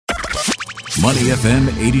Money FM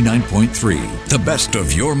 89.3, the best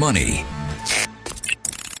of your money.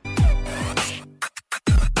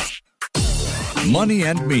 Money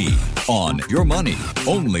and Me on Your Money,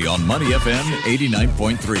 only on Money FM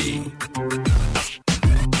 89.3.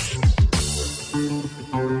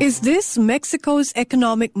 Is this Mexico's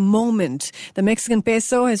economic moment? The Mexican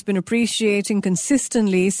peso has been appreciating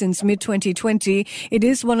consistently since mid-2020. It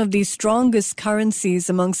is one of the strongest currencies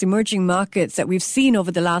amongst emerging markets that we've seen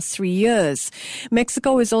over the last 3 years.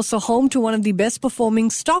 Mexico is also home to one of the best-performing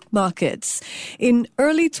stock markets. In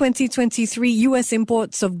early 2023, U.S.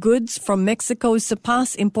 imports of goods from Mexico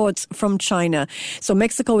surpassed imports from China. So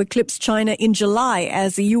Mexico eclipsed China in July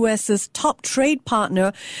as the U.S.'s top trade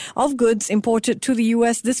partner of goods imported to the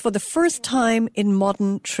U.S., this for the first time in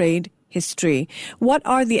modern trade history. What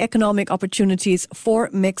are the economic opportunities for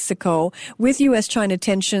Mexico with U.S.-China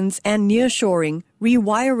tensions and nearshoring,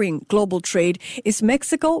 rewiring global trade? Is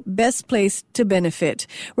Mexico best placed to benefit?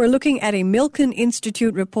 We're looking at a Milken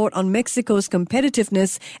Institute report on Mexico's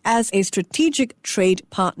competitiveness as a strategic trade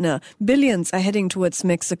partner. Billions are heading towards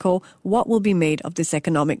Mexico. What will be made of this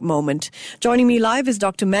economic moment? Joining me live is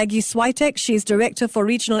Dr. Maggie Switek. She's Director for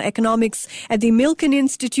Regional Economics at the Milken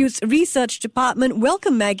Institute's Research Department.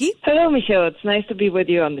 Welcome, Maggie. Hello, Michelle. It's nice to be with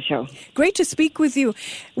you on the show. Great to speak with you.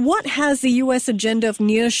 What has the U.S. agenda of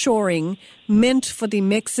nearshoring meant for the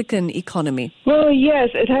Mexican economy? Well, yes,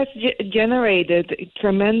 it has generated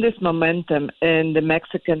tremendous momentum in the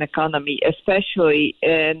Mexican economy, especially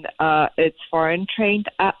in its foreign trade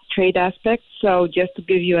aspect. So just to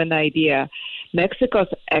give you an idea, Mexico's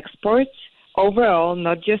exports overall,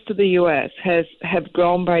 not just to the U.S., have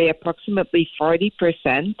grown by approximately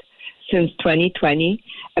 40% since 2020,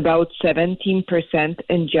 about 17%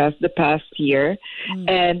 in just the past year.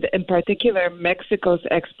 And in particular, Mexico's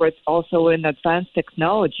exports also in advanced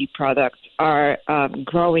technology products are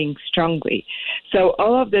growing strongly. So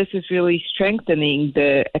all of this is really strengthening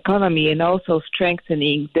the economy and also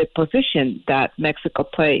strengthening the position that Mexico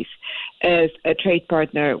plays as a trade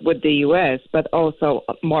partner with the U.S., but also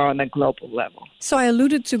more on a global level. So I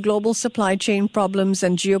alluded to global supply chain problems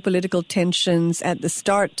and geopolitical tensions at the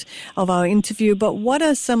start of our interview, but what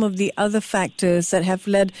are some of the other factors that have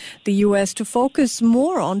led the U.S. to focus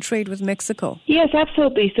more on trade with Mexico? Yes,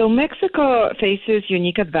 absolutely. So Mexico faces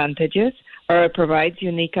unique advantages, or provides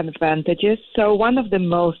unique advantages. So one of the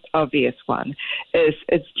most obvious one is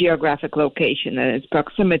its geographic location and its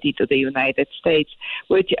proximity to the United States,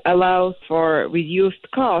 which allows for reduced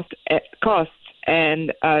costs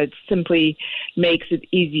and simply makes it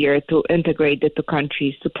easier to integrate the two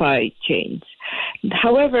countries' supply chains.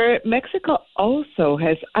 However, Mexico also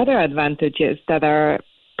has other advantages that are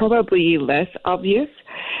probably less obvious.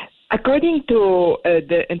 According to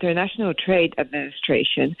the International Trade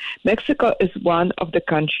Administration, Mexico is one of the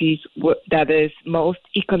countries that is most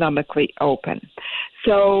economically open.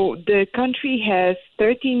 So the country has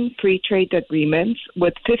 13 free trade agreements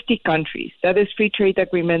with 50 countries. That is free trade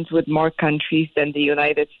agreements with more countries than the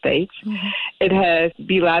United States. Mm-hmm. It has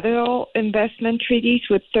bilateral investment treaties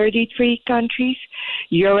with 33 countries.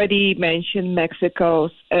 You already mentioned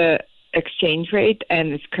Mexico's exchange rate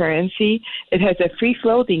and its currency. It has a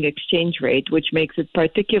free-floating exchange rate, which makes it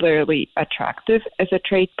particularly attractive as a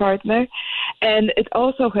trade partner. And it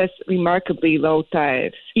also has remarkably low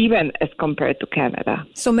tariffs, even as compared to Canada.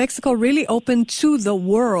 So Mexico really open to the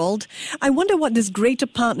world. I wonder what this greater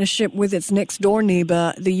partnership with its next-door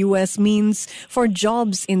neighbor, the U.S., means for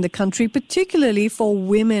jobs in the country, particularly for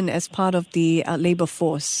women as part of the labor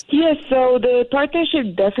force. Yes, so the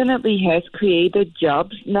partnership definitely has created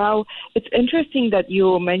jobs. Now, it's interesting that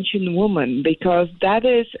you mentioned women, because that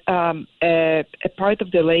is a part of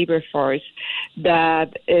the labor force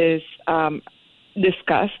that is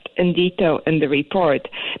discussed in detail in the report.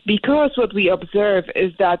 Because what we observe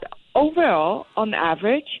is that overall, on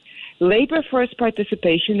average, labor force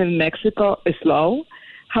participation in Mexico is low.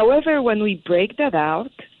 However, when we break that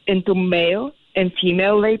out into male and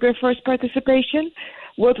female labor force participation,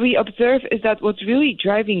 what we observe is that what's really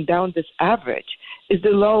driving down this average is the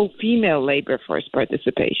low female labor force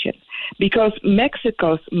participation, because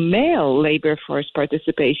Mexico's male labor force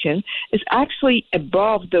participation is actually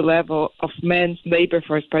above the level of men's labor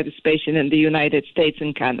force participation in the United States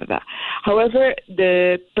and Canada. However,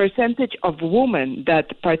 the percentage of women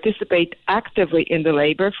that participate actively in the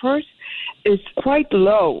labor force is quite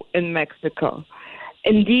low in Mexico.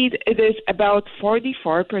 Indeed, it is about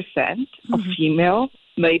 44% of female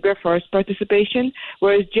labor force participation,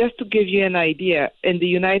 whereas just to give you an idea, in the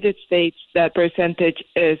United States, that percentage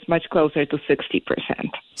is much closer to 60%.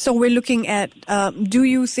 So we're looking at, do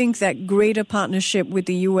you think that greater partnership with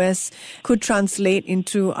the U.S. could translate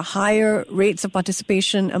into a higher rates of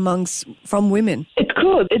participation from women? It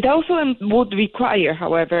could. It also would require,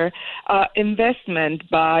 however, investment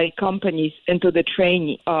by companies into the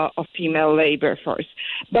training of female labor force.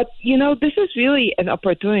 But, this is really an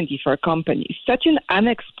opportunity for companies. Such an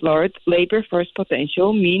unexplored labor force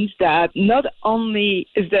potential means that not only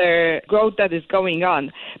is there growth that is going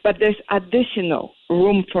on, but there's additional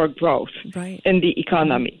room for growth in the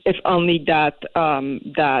economy, if only that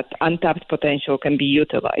untapped potential can be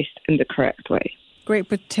utilized in the correct way. Great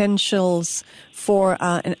potentials for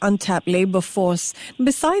an untapped labor force.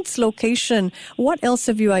 Besides location, what else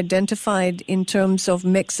have you identified in terms of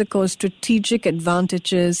Mexico's strategic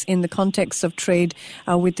advantages in the context of trade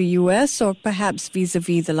with the U.S. or perhaps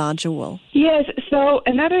vis-a-vis the larger world? Yes, so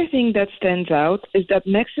another thing that stands out is that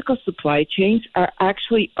Mexico's supply chains are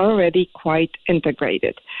actually already quite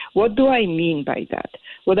integrated. What do I mean by that?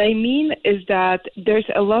 What I mean is that there's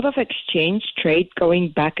a lot of exchange trade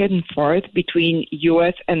going back and forth between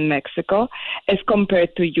U.S. and Mexico as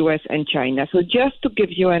compared to U.S. and China. So just to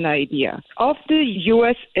give you an idea, of the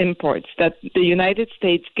U.S. imports that the United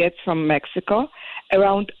States gets from Mexico,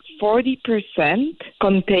 around 40%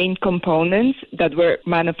 contain components that were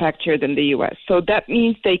manufactured in the U.S. So that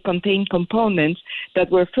means they contain components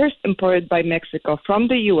that were first imported by Mexico from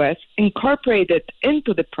the U.S., incorporated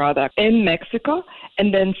into the product in Mexico,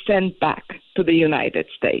 and then sent back to the United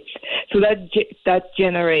States. So that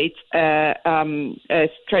generates a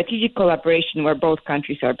strategic collaboration where both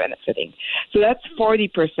countries are benefiting. So that's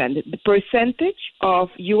 40%. The percentage of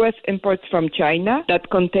U.S. imports from China that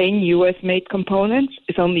contain U.S.-made components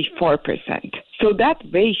is only 4%. So that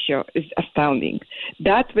ratio is astounding.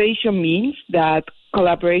 That ratio means that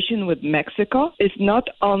collaboration with Mexico is not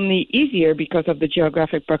only easier because of the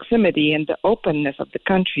geographic proximity and the openness of the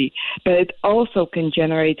country, but it also can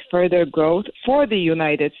generate further growth for the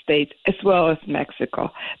United States as well as Mexico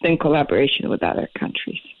than collaboration with other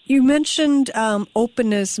countries. You mentioned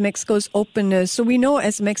openness, Mexico's openness. So we know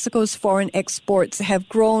as Mexico's foreign exports have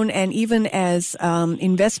grown and even as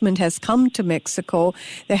investment has come to Mexico,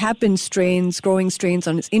 there have been growing strains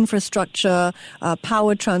on its infrastructure,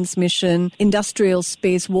 power transmission, industrial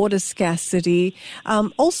space, water scarcity.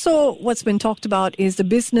 Also, what's been talked about is the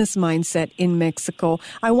business mindset in Mexico.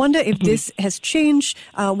 I wonder if this has changed,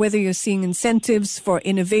 whether you're seeing incentives for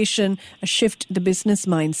innovation, a shift in the business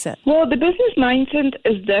mindset. Well, the business mindset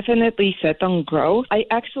is definitely set on growth. I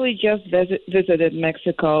actually just visited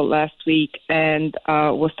Mexico last week and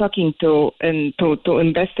was talking to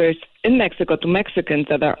investors in Mexico, to Mexicans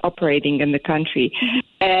that are operating in the country.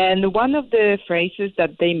 And one of the phrases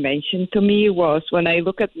that they mentioned to me was, when I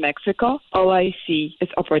look at Mexico, all I see is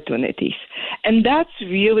opportunities. And that's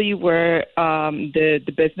really where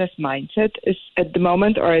the business mindset is at the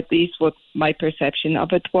moment, or at least what my perception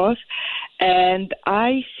of it was. And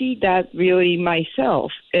I see that really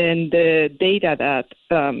myself in the data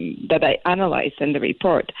that I analyzed in the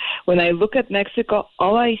report. When I look at Mexico,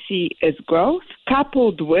 all I see is growth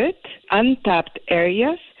coupled with untapped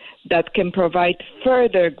areas that can provide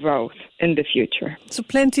further growth in the future. So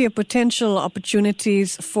plenty of potential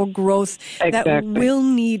opportunities for growth that will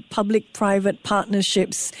need public-private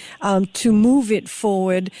partnerships to move it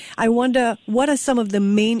forward. I wonder, what are some of the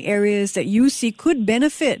main areas that you see could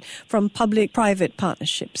benefit from public-private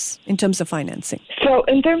partnerships in terms of financing? So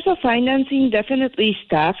in terms of financing, definitely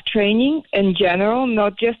staff training in general,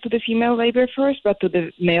 not just to the female labor force, but to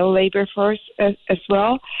the male labor force as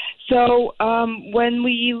well. So when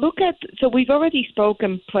we look at, so we've already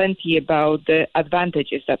spoken plenty about the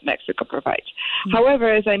advantages that Mexico provides.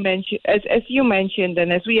 However, as I mentioned, as you mentioned,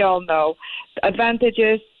 and as we all know, the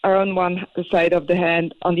advantages are on one side of the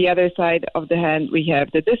hand. On the other side of the hand, we have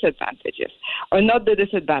the disadvantages, or not the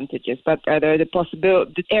disadvantages, but rather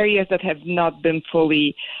the areas that have not been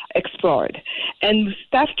fully explored. And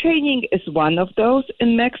staff training is one of those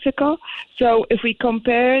in Mexico. So if we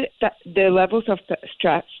compare the levels of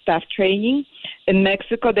staff training in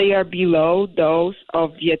Mexico, they are below those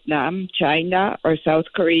of Vietnam, China, or South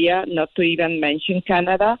Korea, not to even mention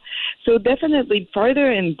Canada. So definitely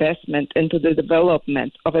further investment into the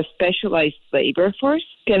development of a specialized labor force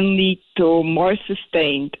can lead to more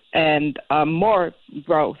sustained and more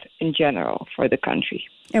growth in general for the country.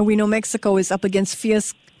 And we know Mexico is up against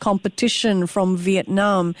fierce competition from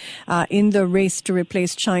Vietnam in the race to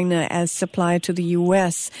replace China as supplier to the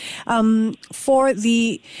U.S. For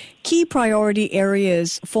the key priority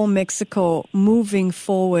areas for Mexico moving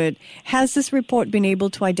forward, has this report been able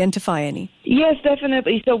to identify any? Yes,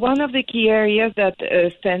 definitely. So one of the key areas that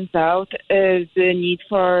stands out is the need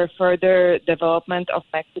for further development of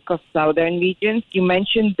Mexico's southern regions. You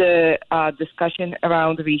mentioned the discussion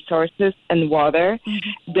around resources and water.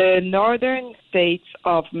 Mm-hmm. The northern states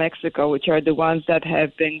of Mexico, which are the ones that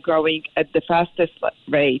have been growing at the fastest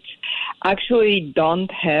rate, actually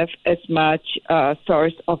don't have as much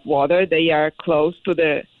source of water. They are close to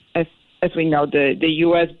the, as we know, the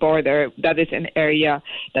U.S. border. That is an area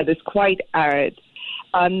that is quite arid.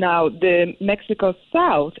 Now, the Mexico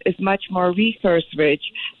South is much more resource-rich.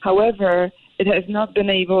 However, it has not been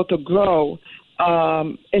able to grow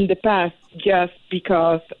in the past just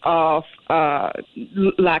because of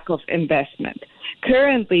lack of investment.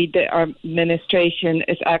 Currently, the administration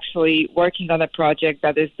is actually working on a project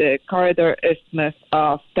that is the Corridor Isthmus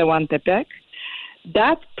of Tehuantepec.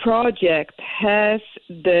 That project has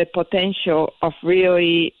the potential of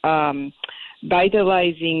really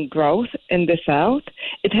vitalizing growth in the South.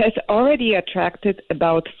 It has already attracted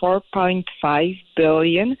about $4.5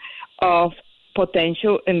 billion of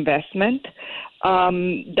potential investment.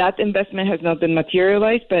 That investment has not been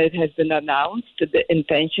materialized, but it has been announced. The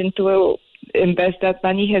intention to invest that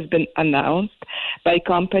money has been announced by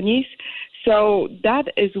companies. So that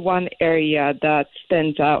is one area that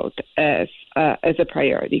stands out as a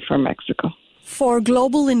priority for Mexico. For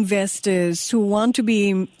global investors who want to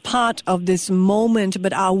be part of this moment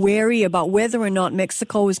but are wary about whether or not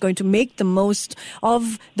Mexico is going to make the most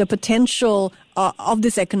of the potential of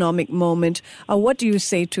this economic moment, what do you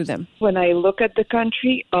say to them? When I look at the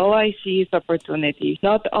country, all I see is opportunity.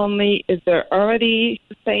 Not only is there already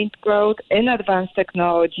sustained growth in advanced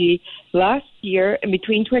technology, last year,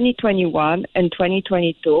 between 2021 and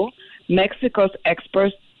 2022, Mexico's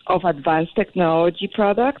exports of advanced technology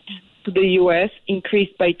products to the U.S.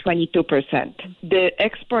 increased by 22%. The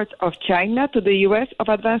exports of China to the U.S. of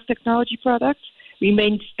advanced technology products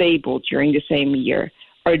remained stable during the same year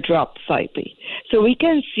or dropped slightly. So we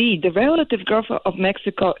can see the relative growth of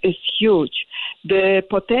Mexico is huge. The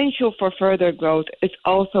potential for further growth is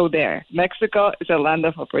also there. Mexico is a land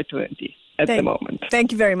of opportunity at the moment.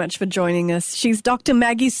 Thank you very much for joining us. She's Dr.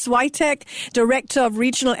 Maggie Switek, Director of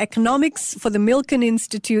Regional Economics for the Milken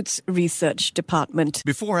Institute's Research Department.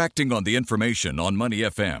 Before acting on the information on Money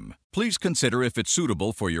FM, please consider if it's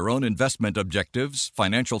suitable for your own investment objectives,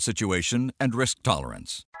 financial situation, and risk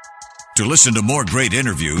tolerance. To listen to more great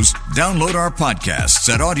interviews, download our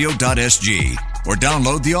podcasts at audio.sg or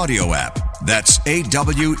download the audio app. That's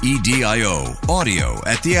AWEDIO, audio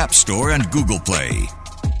at the App Store and Google Play.